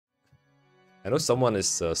I know someone is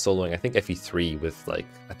soloing, I think FE3 with like,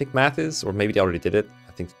 I think Mathis, or maybe they already did it.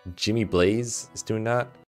 I think Jimmy Blaze is doing that.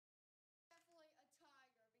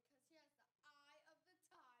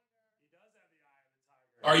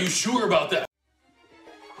 Are you sure about that?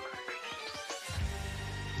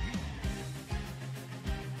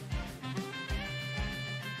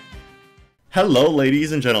 Hello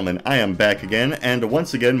ladies and gentlemen, I am back again, and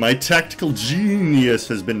once again my tactical genius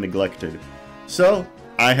has been neglected. So,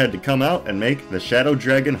 I had to come out and make the Shadow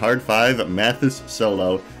Dragon Hard 5 Mathis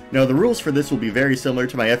solo. Now the rules for this will be very similar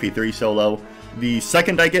to my FE3 solo. The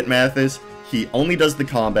second I get Mathis, he only does the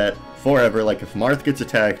combat forever, like if Marth gets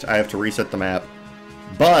attacked, I have to reset the map.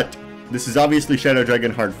 But, this is obviously Shadow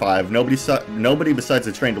Dragon Hard 5, nobody besides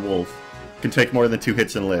a trained wolf can take more than 2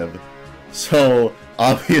 hits and live. So,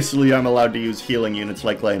 obviously I'm allowed to use healing units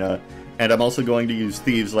like Lena, and I'm also going to use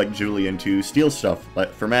thieves like Julian to steal stuff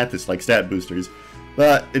for Mathis, like stat boosters.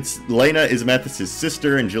 But Lena is Mathis'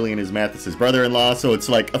 sister, and Julian is Mathis' brother-in-law, so it's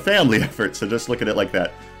like a family effort, so just look at it like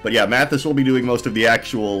that. But yeah, Mathis will be doing most of the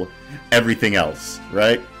actual everything else,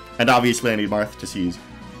 right? And obviously I need Marth to seize.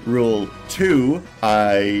 Rule 2,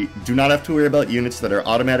 I do not have to worry about units that are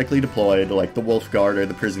automatically deployed, like the Wolf Guard or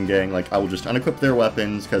the Prison Gang. Like, I will just unequip their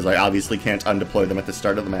weapons, because I obviously can't undeploy them at the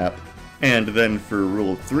start of the map. And then for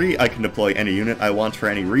Rule 3, I can deploy any unit I want for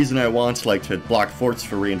any reason I want, like to block forts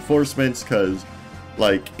for reinforcements, because,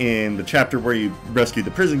 like, in the chapter where you rescue the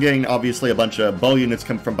Prison Gang, obviously a bunch of bow units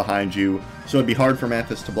come from behind you, so it'd be hard for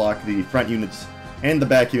Mathis to block the front units and the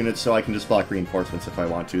back units, so I can just block reinforcements if I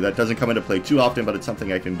want to. That doesn't come into play too often, but it's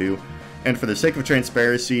something I can do. And for the sake of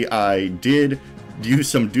transparency, I did use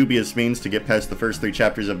some dubious means to get past the first 3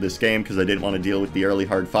 chapters of this game, because I didn't want to deal with the early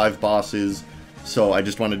Hard 5 bosses, so I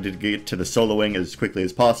just wanted to get to the soloing as quickly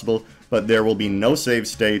as possible. But there will be no save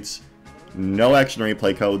states, no action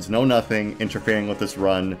replay codes, no nothing interfering with this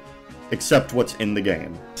run, except what's in the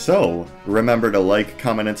game. So, remember to like,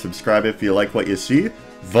 comment, and subscribe if you like what you see.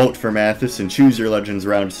 Vote for Mathis and choose your Legends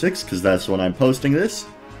Round 6, because that's when I'm posting this.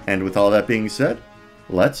 And with all that being said,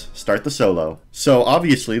 let's start the solo. So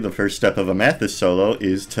obviously the first step of a Mathis solo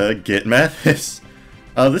is to get Mathis.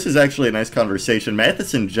 This is actually a nice conversation.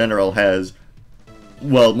 Mathis in general has,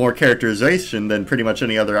 well, more characterization than pretty much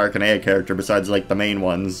any other Arcanea character besides like the main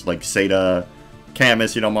ones, like Seda,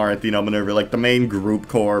 Camus, Marth, Minerva, like the main group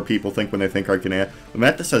core people think when they think Arcanea. But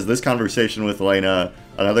Mathis has this conversation with Lena,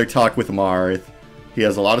 another talk with Marth. He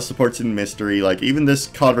has a lot of supports in Mystery. Like, even this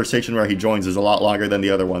conversation where he joins is a lot longer than the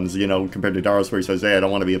other ones, compared to Daros where he says, hey, I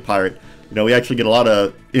don't want to be a pirate. We actually get a lot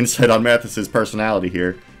of insight on Mathis' personality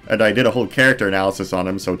here. And I did a whole character analysis on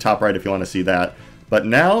him, so top right if you want to see that. But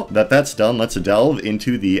now that that's done, let's delve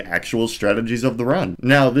into the actual strategies of the run.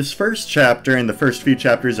 Now, this first chapter and the first few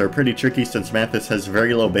chapters are pretty tricky since Mathis has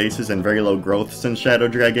very low bases and very low growth since Shadow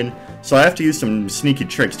Dragon, so I have to use some sneaky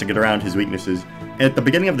tricks to get around his weaknesses. At the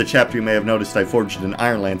beginning of the chapter, you may have noticed I forged an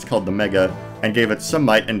Iron Lance called the Mega, and gave it some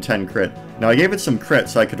might and 10 crit. Now, I gave it some crit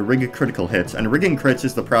so I could rig critical hits, and rigging crits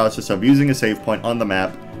is the process of using a save point on the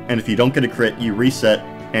map, and if you don't get a crit, you reset,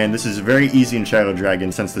 and this is very easy in Shadow Dragon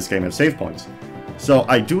since this game has save points. So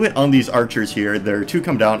I do it on these archers here. There are 2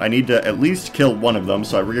 come down. I need to at least kill one of them,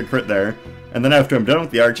 so I rig a crit there. And then after I'm done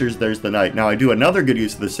with the archers, there's the knight. Now I do another good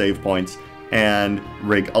use of the save points and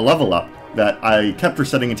rig a level up that I kept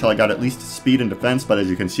resetting until I got at least speed and defense, but as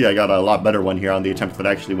you can see I got a lot better one here on the attempt that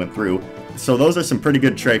actually went through. So those are some pretty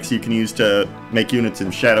good tricks you can use to make units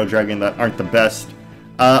in Shadow Dragon that aren't the best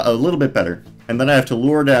a little bit better. And then I have to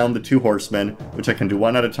lure down the 2 horsemen, which I can do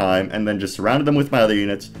 1 at a time, and then just surround them with my other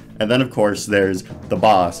units, and then of course there's the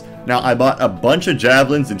boss. Now I bought a bunch of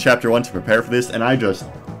javelins in chapter 1 to prepare for this, and I just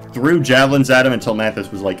threw javelins at him until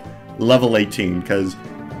Mathis was like level 18, because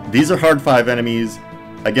these are hard 5 enemies.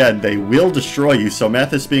 Again, they will destroy you, so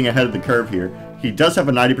Mathis being ahead of the curve here. He does have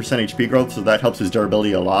a 90% HP growth, so that helps his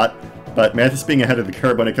durability a lot, but Mathis being ahead of the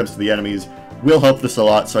curve when it comes to the enemies will help this a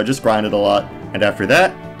lot, so I just grinded a lot, and after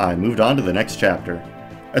that, I moved on to the next chapter.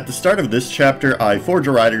 At the start of this chapter, I forge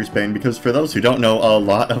a Rider's Bane, because for those who don't know, a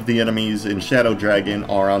lot of the enemies in Shadow Dragon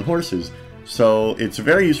are on horses. So it's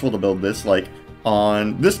very useful to build this, like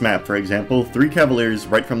on this map for example, 3 Cavaliers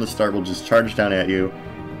right from the start will just charge down at you.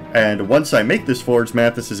 And once I make this forge,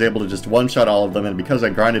 Mathis is able to just one-shot all of them, and because I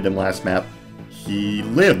grinded him last map, he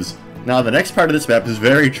lives. Now the next part of this map is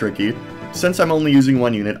very tricky. Since I'm only using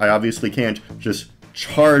 1 unit, I obviously can't just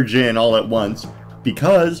charge in all at once,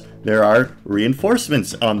 because there are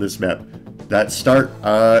reinforcements on this map that start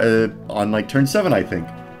on like turn 7, I think.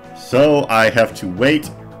 So I have to wait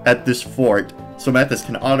at this fort so Mathis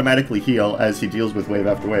can automatically heal as he deals with wave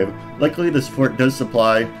after wave. Luckily this fort does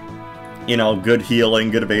supply, good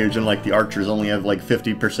healing, good evasion, like the archers only have like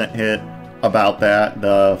 50% hit, about that.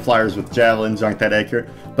 The flyers with javelins aren't that accurate,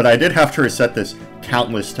 but I did have to reset this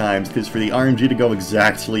countless times, because for the RNG to go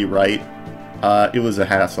exactly right, it was a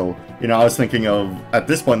hassle. You know, I was thinking of, at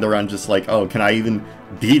this point in the run, just like, oh, can I even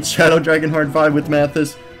beat Shadow Dragon Hard 5 with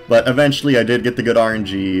Mathis? But eventually I did get the good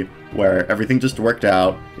RNG, where everything just worked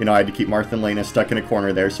out. You know, I had to keep Martha and Lena stuck in a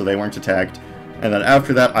corner there so they weren't attacked. And then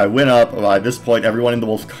after that, I went up. By this point, everyone in the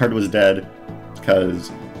Wolf Guard was dead,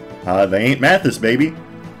 because they ain't Mathis, baby.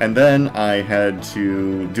 And then I had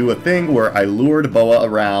to do a thing where I lured Boa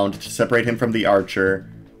around to separate him from the Archer,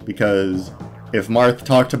 because if Marth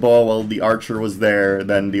talked to Boa while the Archer was there,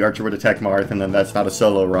 then the Archer would attack Marth, and then that's not a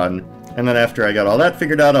solo run. And then after I got all that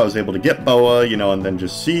figured out, I was able to get Boa, you know, and then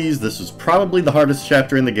just seize. This was probably the hardest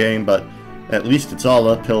chapter in the game, but at least it's all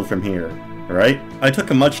uphill from here. Alright? I took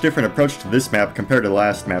a much different approach to this map compared to the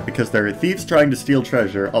last map, because there are thieves trying to steal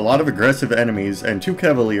treasure, a lot of aggressive enemies, and 2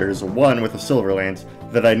 cavaliers, one with a silver lance,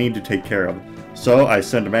 that I need to take care of. So I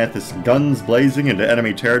send Mathis guns blazing into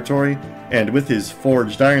enemy territory, and with his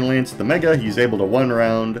forged iron lance, the Mega, he's able to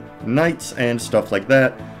one-round knights and stuff like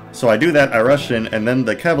that. So I do that, I rush in, and then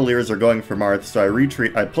the cavaliers are going for Marth, so I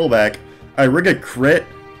retreat, I pull back, I rig a crit.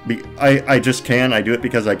 I just can. I do it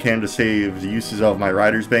because I can to save the uses of my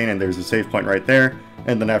Rider's Bane, and there's a save point right there.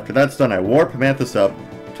 And then after that's done, I warp Mathis up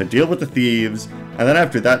to deal with the thieves. And then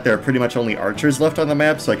after that, there are pretty much only archers left on the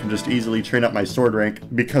map, so I can just easily train up my sword rank,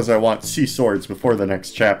 because I want sea swords before the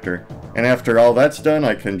next chapter. And after all that's done,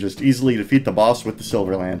 I can just easily defeat the boss with the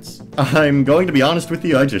Silver Lance. I'm going to be honest with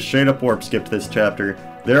you, I just straight up warp skipped this chapter.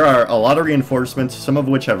 There are a lot of reinforcements, some of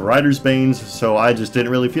which have Rider's Banes, so I just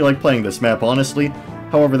didn't really feel like playing this map, honestly.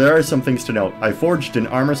 However, there are some things to note. I forged an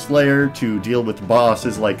Armor Slayer to deal with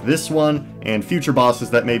bosses like this one, and future bosses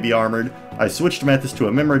that may be armored. I switched Mathis to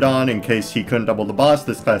a Mimrodon in case he couldn't double the boss.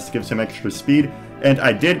 This class gives him extra speed. And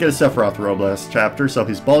I did get a Sephiroth robe last chapter, so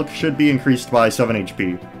his bulk should be increased by 7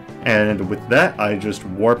 HP. And with that, I just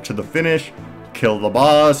warp to the finish, kill the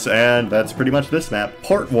boss, and that's pretty much this map.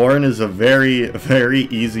 Port Warren is a very, very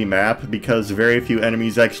easy map because very few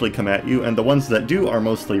enemies actually come at you, and the ones that do are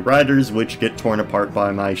mostly riders, which get torn apart by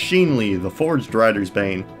my Sheenly, the Forged Rider's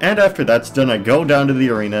Bane. And after that's done, I go down to the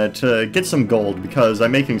arena to get some gold, because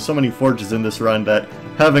I'm making so many forges in this run that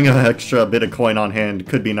having an extra bit of coin on hand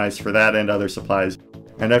could be nice for that and other supplies.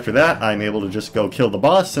 And after that, I'm able to just go kill the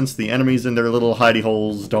boss, since the enemies in their little hidey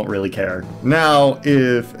holes don't really care. Now,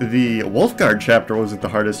 if the Wolfguard chapter wasn't the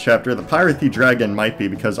hardest chapter, the Pyrathy Dragon might be,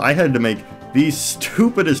 because I had to make the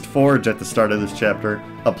stupidest forge at the start of this chapter,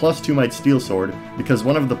 a +2 might steel sword, because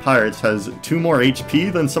one of the pirates has 2 more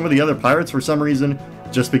HP than some of the other pirates for some reason,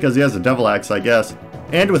 just because he has a devil axe, I guess.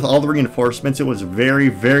 And with all the reinforcements, it was very,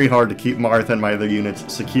 very hard to keep Marth and my other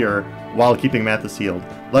units secure while keeping Mathis healed.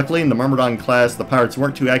 Luckily, in the Myrmidon class, the pirates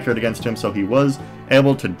weren't too accurate against him, so he was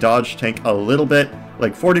able to dodge tank a little bit,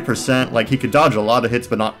 like 40%. Like, he could dodge a lot of hits,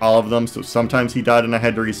 but not all of them, so sometimes he died and I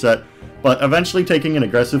had to reset. But eventually taking an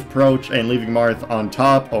aggressive approach and leaving Marth on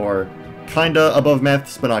top, or kinda above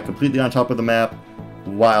Mathis, but not completely on top of the map,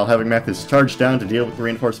 while having Mathis charge down to deal with the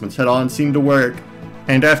reinforcements head-on seemed to work.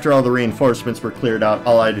 And after all the reinforcements were cleared out,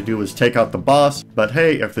 all I had to do was take out the boss. But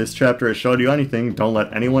hey, if this chapter has showed you anything, don't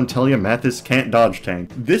let anyone tell you Mathis can't dodge tank.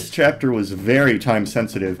 This chapter was very time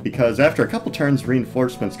sensitive, because after a couple turns,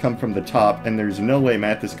 reinforcements come from the top, and there's no way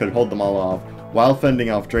Mathis could hold them all off, while fending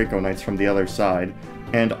off Draco Knights from the other side.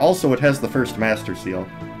 And also it has the first Master Seal.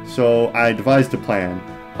 So I devised a plan.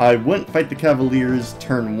 I wouldn't fight the Cavaliers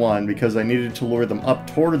turn 1, because I needed to lure them up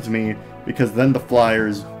towards me, because then the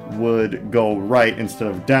flyers would go right instead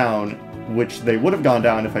of down, which they would have gone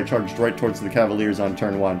down if I charged right towards the Cavaliers on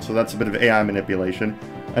turn 1, so that's a bit of AI manipulation.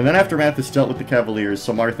 And then after Mathis dealt with the Cavaliers,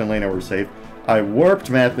 so Martha and Lena were safe, I warped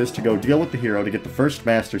Mathis to go deal with the hero to get the first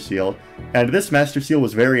Master Seal, and this Master Seal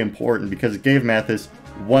was very important because it gave Mathis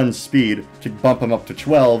 1 speed to bump him up to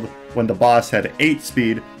 12 when the boss had 8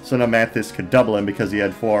 speed, so now Mathis could double him because he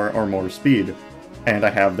had 4 or more speed. And I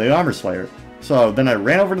have the Armor Slayer. So then I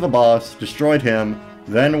ran over to the boss, destroyed him,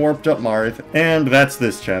 then warped up Marth, and that's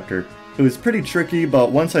this chapter. It was pretty tricky,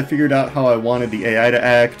 but once I figured out how I wanted the AI to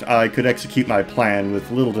act, I could execute my plan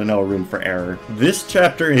with little to no room for error. This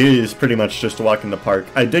chapter is pretty much just a walk in the park.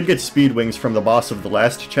 I did get speed wings from the boss of the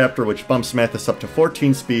last chapter, which bumps Mathis up to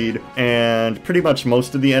 14 speed, and pretty much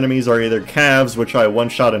most of the enemies are either Cavs, which I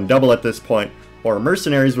one-shot and double at this point, or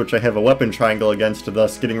Mercenaries, which I have a weapon triangle against,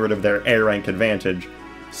 thus getting rid of their A rank advantage.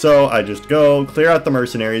 So I just go, clear out the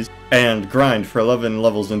Mercenaries, and grind for 11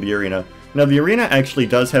 levels in the arena. Now the arena actually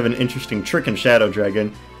does have an interesting trick in Shadow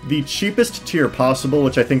Dragon. The cheapest tier possible,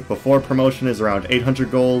 which I think before promotion is around 800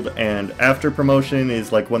 gold, and after promotion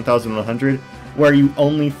is like 1,100, where you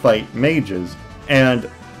only fight mages. And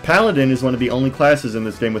Paladin is one of the only classes in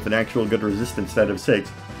this game with an actual good resistance stat of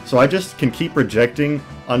 6, so I just can keep rejecting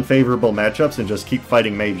unfavorable matchups and just keep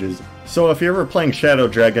fighting mages. So if you're ever playing Shadow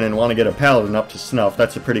Dragon and want to get a Paladin up to snuff,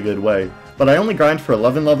 that's a pretty good way. But I only grind for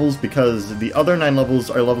 11 levels because the other 9 levels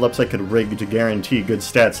are level ups I could rig to guarantee good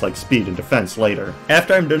stats like speed and defense later.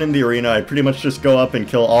 After I'm done in the arena, I pretty much just go up and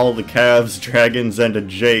kill all the calves, dragons, and a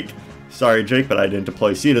Jake. Sorry Jake, but I didn't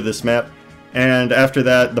deploy C to this map. And after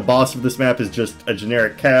that, the boss of this map is just a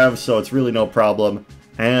generic cav, so it's really no problem.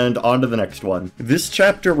 And on to the next one. This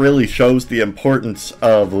chapter really shows the importance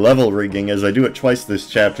of level rigging, as I do it twice this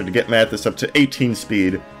chapter to get Mathis up to 18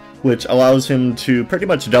 speed, which allows him to pretty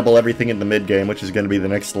much double everything in the mid-game, which is going to be the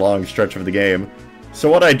next long stretch of the game.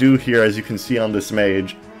 So what I do here, as you can see on this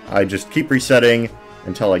mage, I just keep resetting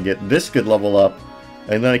until I get this good level up,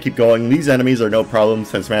 and then I keep going. These enemies are no problem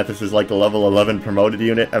since Mathis is like a level 11 promoted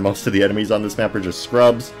unit, and most of the enemies on this map are just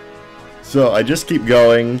scrubs. So I just keep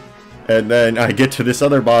going, and then I get to this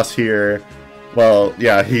other boss here. Well,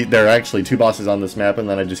 yeah, there are actually 2 bosses on this map, and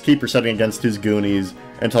then I just keep resetting against his goonies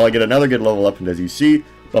until I get another good level up, and as you see,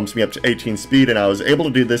 bumps me up to 18 speed, and I was able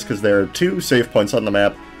to do this because there are 2 save points on the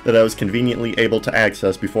map that I was conveniently able to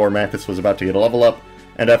access before Mathis was about to get a level up.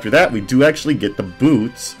 And after that, we do actually get the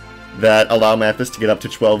boots that allow Mathis to get up to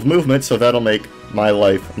 12 movement, so that'll make my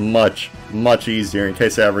life much, much easier in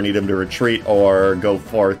case I ever need him to retreat or go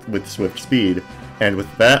forth with swift speed. And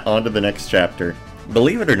with that, on to the next chapter.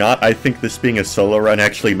 Believe it or not, I think this being a solo run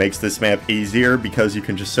actually makes this map easier because you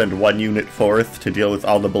can just send 1 unit forth to deal with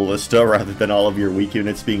all the ballista rather than all of your weak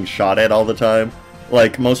units being shot at all the time.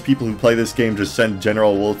 Like, most people who play this game just send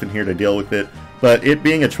General Wolf in here to deal with it, but it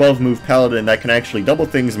being a 12-move paladin that can actually double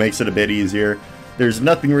things makes it a bit easier. There's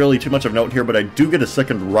nothing really too much of note here, but I do get a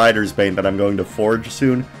second Rider's Bane that I'm going to forge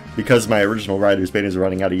soon, because my original Rider's Bane is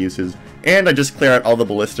running out of uses. And I just clear out all the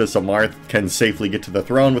ballistas so Marth can safely get to the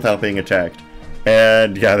throne without being attacked.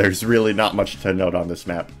 And yeah, there's really not much to note on this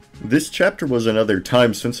map. This chapter was another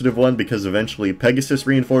time-sensitive one because eventually Pegasus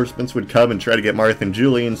reinforcements would come and try to get Marth and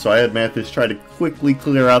Julian, so I had Mathis try to quickly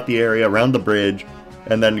clear out the area around the bridge,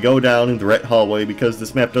 and then go down in the right hallway because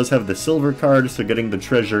this map does have the silver card, so getting the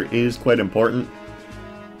treasure is quite important.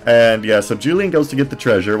 And yeah, so Julian goes to get the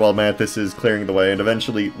treasure while Mathis is clearing the way, and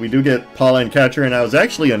eventually we do get Paula and Catcher, and I was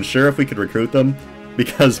actually unsure if we could recruit them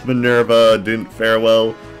because Minerva didn't fare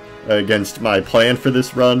well against my plan for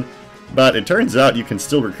this run. But it turns out you can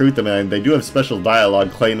still recruit them, and they do have special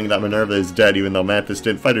dialogue claiming that Minerva is dead even though Mathis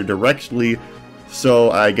didn't fight her directly, so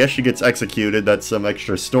I guess she gets executed. That's some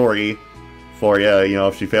extra story for you know,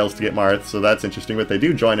 if she fails to get Marth, so that's interesting. But they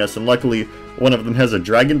do join us, and luckily one of them has a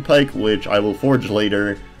dragon pike, which I will forge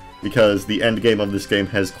later, because the end game of this game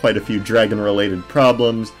has quite a few dragon-related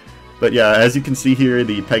problems. But yeah, as you can see here,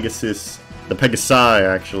 the Pegasi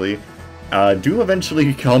actually, do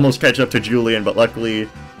eventually almost catch up to Julian, but luckily,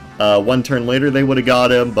 1 turn later they would have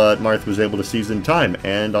got him, but Marth was able to seize in time,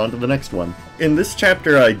 and on to the next one. In this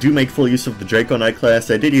chapter, I do make full use of the Draco Knight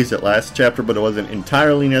class. I did use it last chapter, but it wasn't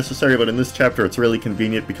entirely necessary, but in this chapter it's really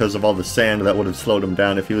convenient because of all the sand that would have slowed him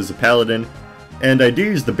down if he was a paladin. And I do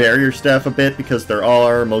use the barrier staff a bit because there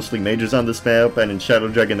are mostly mages on this map, and in Shadow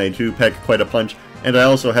Dragon they do pack quite a punch, and I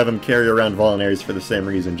also have him carry around Voluntaries for the same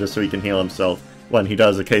reason, just so he can heal himself when he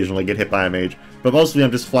does occasionally get hit by a mage. But mostly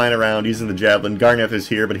I'm just flying around using the Javelin. Garneth is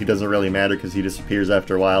here, but he doesn't really matter because he disappears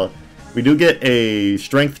after a while. We do get a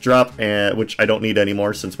strength drop, which I don't need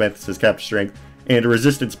anymore since Mathis has capped strength, and a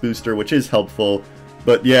resistance booster, which is helpful.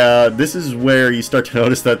 But yeah, this is where you start to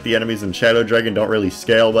notice that the enemies in Shadow Dragon don't really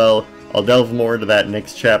scale well. I'll delve more into that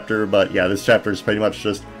next chapter, but yeah, this chapter is pretty much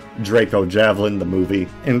just Draco Javelin, the movie.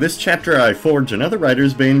 In this chapter, I forge another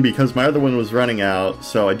Rider's Bane because my other one was running out,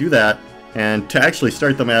 so I do that. And to actually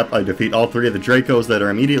start the map, I defeat all 3 of the Dracos that are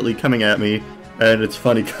immediately coming at me. And it's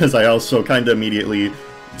funny because I also kind of immediately,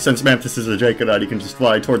 since Mathis is a Draco Knight, you can just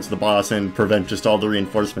fly towards the boss and prevent just all the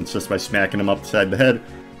reinforcements just by smacking him upside the head.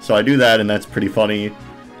 So I do that, and that's pretty funny.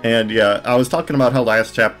 And yeah, I was talking about how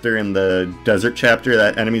last chapter, in the desert chapter,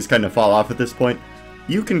 that enemies kind of fall off at this point.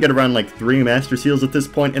 You can get around like 3 Master Seals at this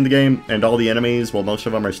point in the game, and all the enemies, well, most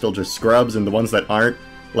of them are still just scrubs, and the ones that aren't,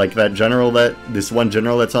 like this one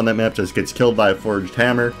general that's on that map just gets killed by a forged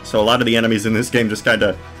hammer. So a lot of the enemies in this game just kind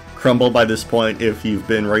of crumble by this point if you've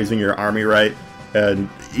been raising your army right. And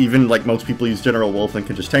even like most people use General Wolf and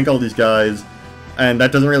can just tank all these guys. And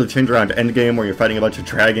that doesn't really change around endgame where you're fighting a bunch of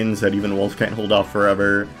dragons that even Wolf can't hold off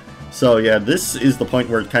forever. So yeah, this is the point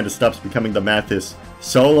where it kind of stops becoming the Mathis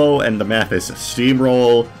solo and the Mathis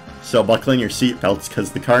steamroll. So buckle in your seatbelts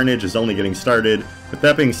because the carnage is only getting started. With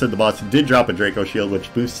that being said, the boss did drop a Draco Shield,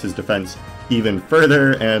 which boosts his defense even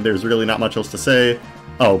further, and there's really not much else to say.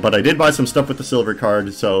 Oh, but I did buy some stuff with the silver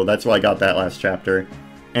card, so that's why I got that last chapter.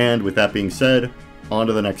 And with that being said, on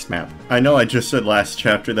to the next map. I know I just said last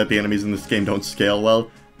chapter that the enemies in this game don't scale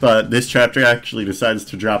well, but this chapter actually decides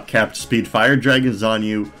to drop capped speed fire dragons on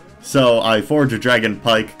you. So I forged a dragon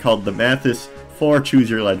pike called the Mathis for Choose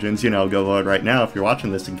Your Legends. You know, go vote right now if you're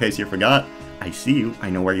watching this in case you forgot. I see you,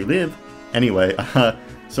 I know where you live. Anyway,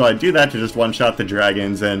 so I do that to just one-shot the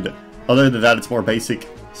dragons, and other than that, it's more basic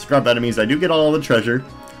scrub enemies. I do get all the treasure,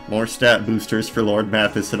 more stat boosters for Lord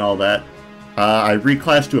Mathis and all that. I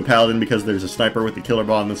reclassed to a paladin because there's a sniper with the killer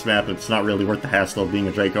ball on this map. It's not really worth the hassle of being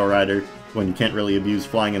a Draco rider when you can't really abuse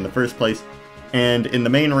flying in the first place. And in the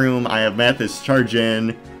main room, I have Mathis charge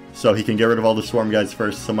in, so he can get rid of all the swarm guys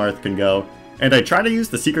first, so Marth can go. And I try to use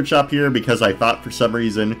the secret shop here because I thought for some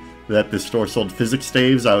reason that this store sold physics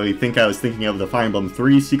staves. I think I was thinking of the Fire Emblem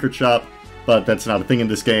 3 secret shop, but that's not a thing in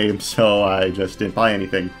this game, so I just didn't buy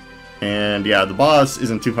anything. And yeah, the boss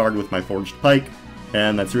isn't too hard with my forged pike,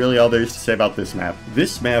 and that's really all there is to say about this map.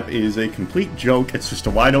 This map is a complete joke. It's just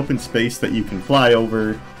a wide open space that you can fly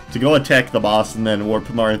over to go attack the boss and then warp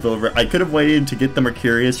Marth over. I could have waited to get the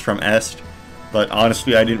Mercurius from Est, but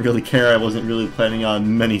honestly I didn't really care. I wasn't really planning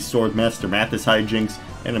on many Swordmaster Mathis hijinks,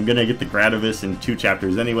 and I'm gonna get the Gradivis in 2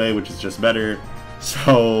 chapters anyway, which is just better.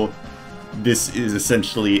 So this is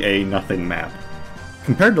essentially a nothing map.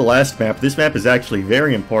 Compared to last map, this map is actually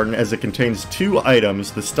very important as it contains 2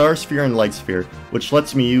 items, the Star Sphere and Light Sphere, which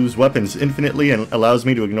lets me use weapons infinitely and allows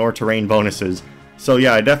me to ignore terrain bonuses. So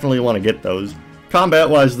yeah, I definitely want to get those.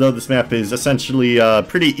 Combat-wise though, this map is essentially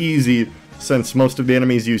pretty easy since most of the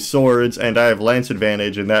enemies use swords and I have lance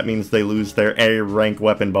advantage, and that means they lose their A rank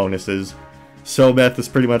weapon bonuses. So Mathis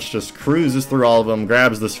pretty much just cruises through all of them,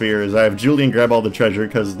 grabs the spheres. I have Julian grab all the treasure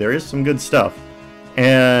because there is some good stuff.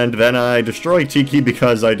 And then I destroy Tiki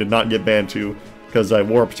because I did not get Bantu, because I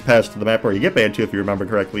warped past the map where you get Bantu if you remember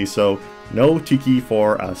correctly, so no Tiki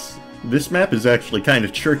for us. This map is actually kind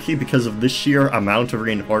of tricky because of the sheer amount of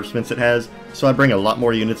reinforcements it has, so I bring a lot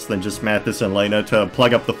more units than just Mathis and Lena to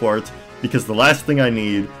plug up the fort, because the last thing I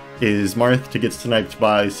need is Marth to get sniped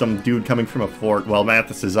by some dude coming from a fort while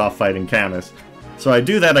Mathis is off fighting Camus. So I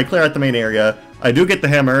do that, I clear out the main area. I do get the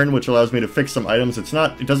Hammer, which allows me to fix some items. It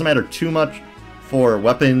doesn't matter too much for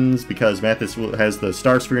weapons, because Mathis has the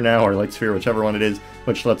Star Sphere now, or Light Sphere, whichever one it is,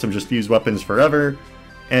 which lets him just use weapons forever.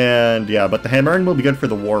 And yeah, but the Hammer will be good for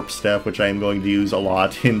the Warp Staff, which I am going to use a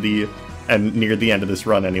lot in near the end of this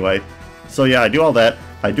run anyway. So yeah, I do all that.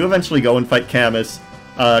 I do eventually go and fight Camus.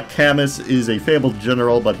 Camus is a fabled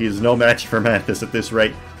general, but he is no match for Mathis at this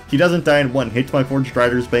rate. He doesn't die in one hit to my Forged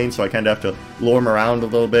Rider's Bane, so I kind of have to lure him around a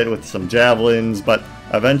little bit with some javelins, but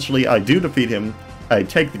eventually I do defeat him. I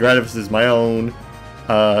take the Gradivis as my own,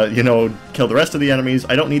 you know, kill the rest of the enemies.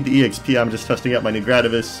 I don't need the EXP, I'm just testing out my new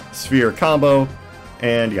Gradivis Sphere combo.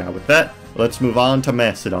 And yeah, with that, let's move on to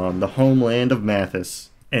Macedon, the homeland of Mathis.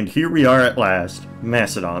 And here we are at last,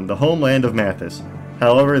 Macedon, the homeland of Mathis.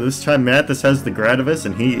 However, this time Mathis has the Gradivis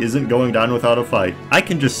and he isn't going down without a fight. I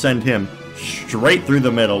can just send him straight through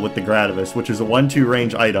the middle with the Gradivis, which is a 1-2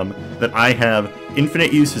 range item that I have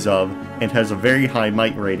infinite uses of and has a very high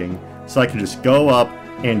might rating. So I can just go up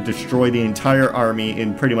and destroy the entire army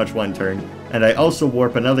in pretty much one turn. And I also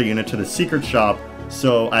warp another unit to the secret shop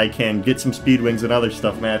so I can get some speed wings and other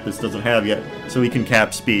stuff Mathis doesn't have yet, so he can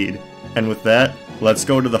cap speed. And with that, let's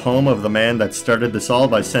go to the home of the man that started this all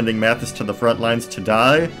by sending Mathis to the front lines to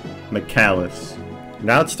die, Michalis.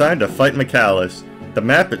 Now it's time to fight Michalis. The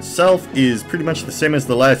map itself is pretty much the same as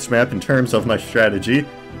the last map in terms of my strategy.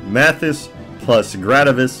 Mathis plus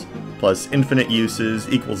Gradivis plus infinite uses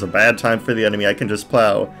equals a bad time for the enemy. I can just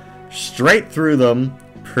plow straight through them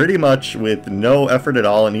pretty much with no effort at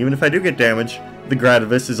all, and even if I do get damaged, the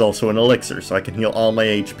Gradivis is also an elixir, so I can heal all my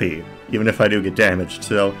HP, even if I do get damaged.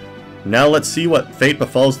 So now let's see what fate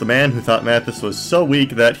befalls the man who thought Mathis was so weak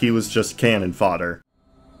that he was just cannon fodder.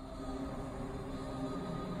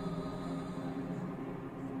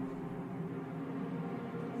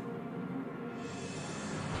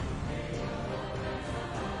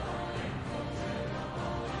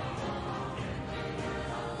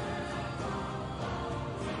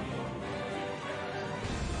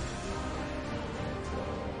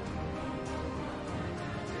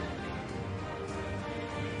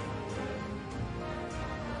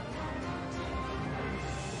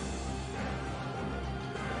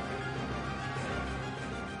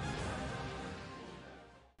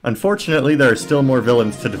 Unfortunately, there are still more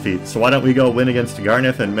villains to defeat, so why don't we go win against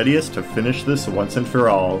Garneth and Medius to finish this once and for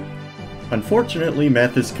all. Unfortunately,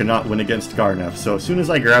 Mathis cannot win against Garneth, so as soon as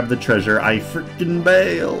I grab the treasure, I frickin'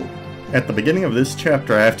 bail. At the beginning of this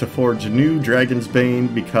chapter, I have to forge a new Dragon's Bane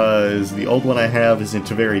because the old one I have isn't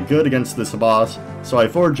very good against this boss, so I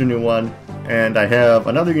forge a new one, and I have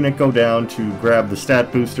another unit go down to grab the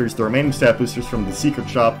stat boosters, the remaining stat boosters from the secret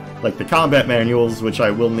shop, like the combat manuals, which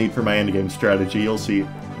I will need for my endgame strategy, you'll see.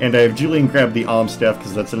 And I have Julian grab the Alm Staff,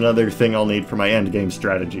 because that's another thing I'll need for my endgame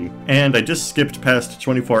strategy. And I just skipped past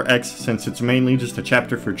 24X since it's mainly just a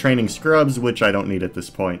chapter for training scrubs, which I don't need at this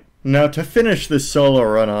point. Now, to finish this solo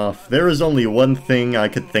run off, there is only one thing I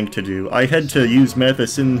could think to do. I had to use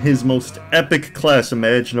Mathis in his most epic class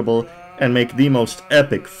imaginable, and make the most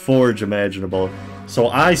epic forge imaginable. So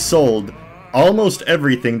I sold almost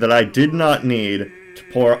everything that I did not need to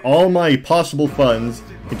pour all my possible funds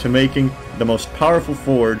into making the most powerful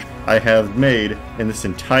forge I have made in this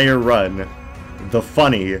entire run, the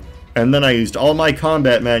Funny. And then I used all my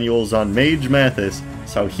combat manuals on Mage Mathis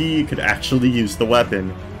so he could actually use the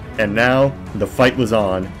weapon. And now, the fight was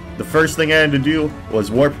on. The first thing I had to do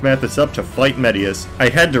was warp Mathis up to fight Matthis. I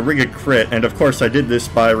had to rig a crit, and of course I did this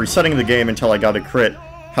by resetting the game until I got a crit.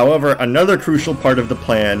 However, another crucial part of the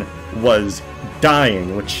plan was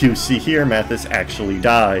dying, which you see here, Mathis actually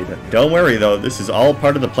died. Don't worry though, this is all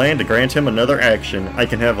part of the plan to grant him another action. I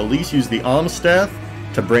can have Elise use the Alm Staff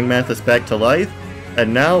to bring Mathis back to life,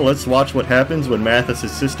 and now let's watch what happens when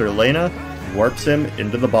Mathis' sister Lena warps him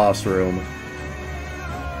into the boss room.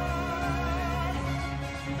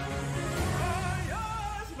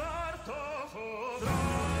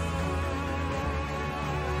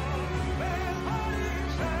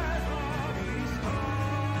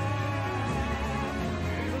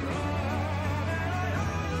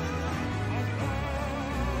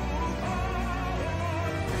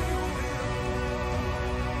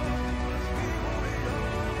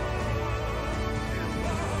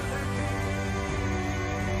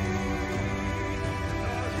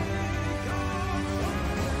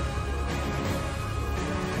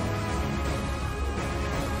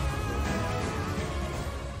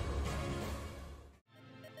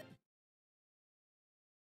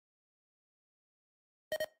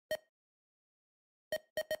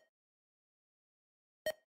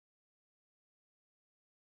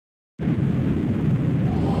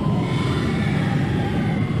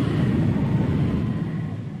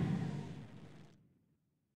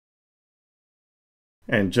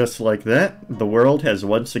 And just like that, the world has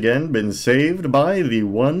once again been saved by the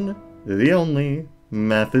one, the only,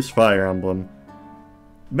 Mathis Fire Emblem.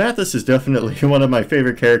 Mathis is definitely one of my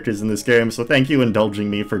favorite characters in this game, so thank you indulging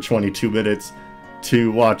me for 22 minutes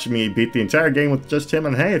to watch me beat the entire game with just him,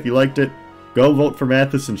 and hey, if you liked it, go vote for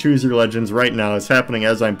Mathis and choose your legends right now. It's happening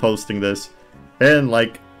as I'm posting this. And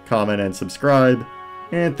like, comment, and subscribe.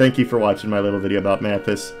 And thank you for watching my little video about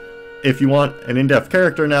Mathis. If you want an in-depth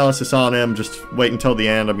character analysis on him, just wait until the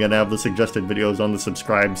end. I'm going to have the suggested videos on the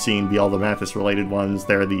subscribe scene be all the Mathis-related ones.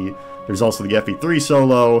 There's also the FE3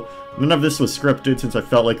 solo. None of this was scripted since I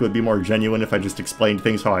felt like it would be more genuine if I just explained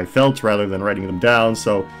things how I felt rather than writing them down.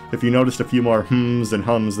 So if you noticed a few more hms and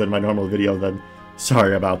hums than my normal video, then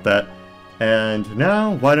sorry about that. And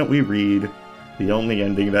now, why don't we read the only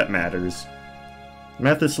ending that matters.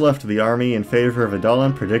 Mathis left the army in favor of a dull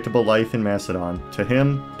and predictable life in Macedon. To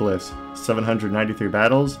him, bliss. 793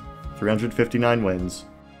 battles, 359 wins.